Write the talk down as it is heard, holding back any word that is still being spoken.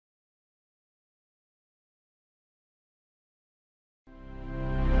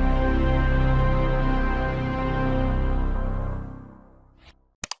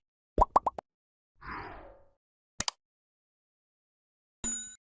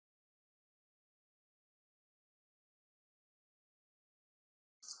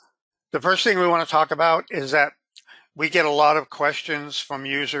The first thing we want to talk about is that we get a lot of questions from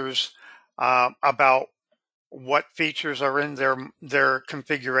users about what features are in their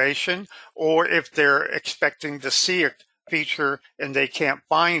configuration, or if they're expecting to see a feature and they can't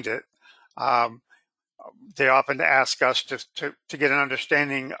find it. They often ask us to get an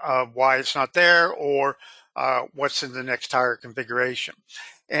understanding of why it's not there, or what's in the next higher configuration.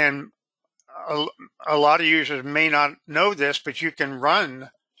 And a lot of users may not know this, but you can run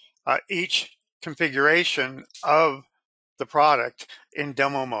each configuration of the product in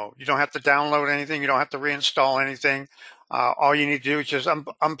demo mode. You don't have to download anything. You don't have to reinstall anything. All you need to do is just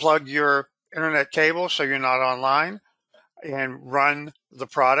unplug your internet cable so you're not online and run the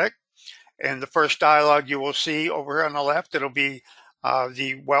product. And the first dialog you will see over here on the left, it'll be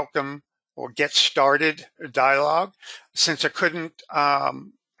the welcome or get started dialog. Since it couldn't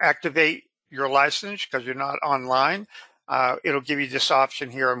activate your license because you're not online, it'll give you this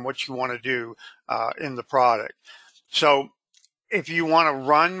option here on what you want to do in the product. So if you want to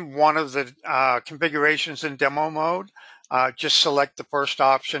run one of the configurations in demo mode, just select the first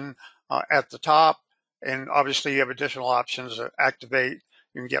option at the top. And obviously you have additional options to activate.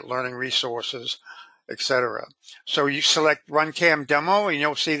 You can get learning resources, etc. So you select Run CAM Demo, and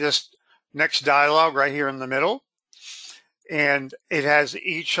you'll see this next dialog right here in the middle. And it has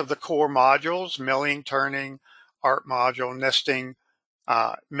each of the core modules: milling, turning, art module, nesting,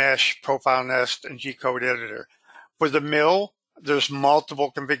 mesh, profile nest, and G-code editor. For the mill, there's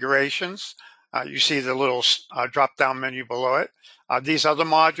multiple configurations. You see the little drop-down menu below it. These other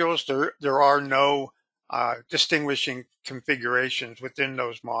modules, there are no distinguishing configurations within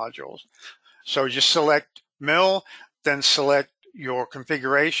those modules. So just select mill, then select your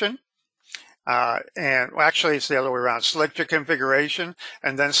configuration. And well, actually, it's the other way around. Select your configuration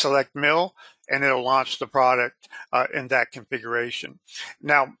and then select mill, and it'll launch the product in that configuration.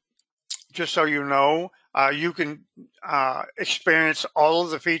 Now, just so you know, you can experience all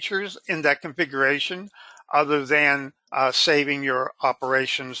of the features in that configuration other than saving your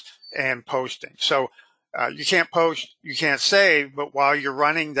operations and posting. So you can't post, you can't save, but while you're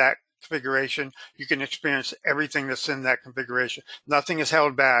running that configuration, you can experience everything that's in that configuration. Nothing is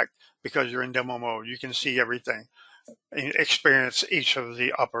held back because you're in demo mode. You can see everything and experience each of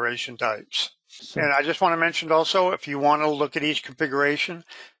the operation types. And I just want to mention also, if you want to look at each configuration,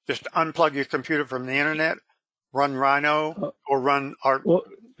 just unplug your computer from the internet, run Rhino or run our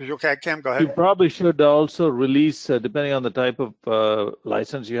VisualCADCAM. Go ahead. You probably should also release, depending on the type of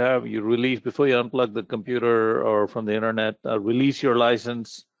license you have, you release before you unplug the computer or from the internet, release your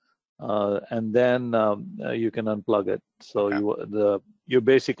license, and then you can unplug it. So you're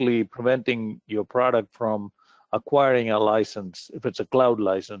basically preventing your product from acquiring a license if it's a cloud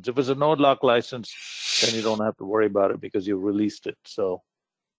license. If it's a node lock license, then you don't have to worry about it because you released it. So,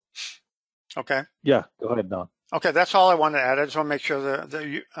 okay. Yeah, go ahead, Don. Okay, that's all I wanted to add. I just want to make sure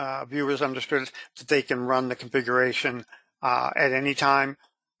the viewers understood that they can run the configuration at any time.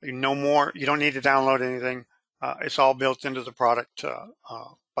 No more. You don't need to download anything. It's all built into the product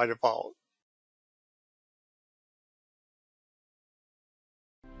by default.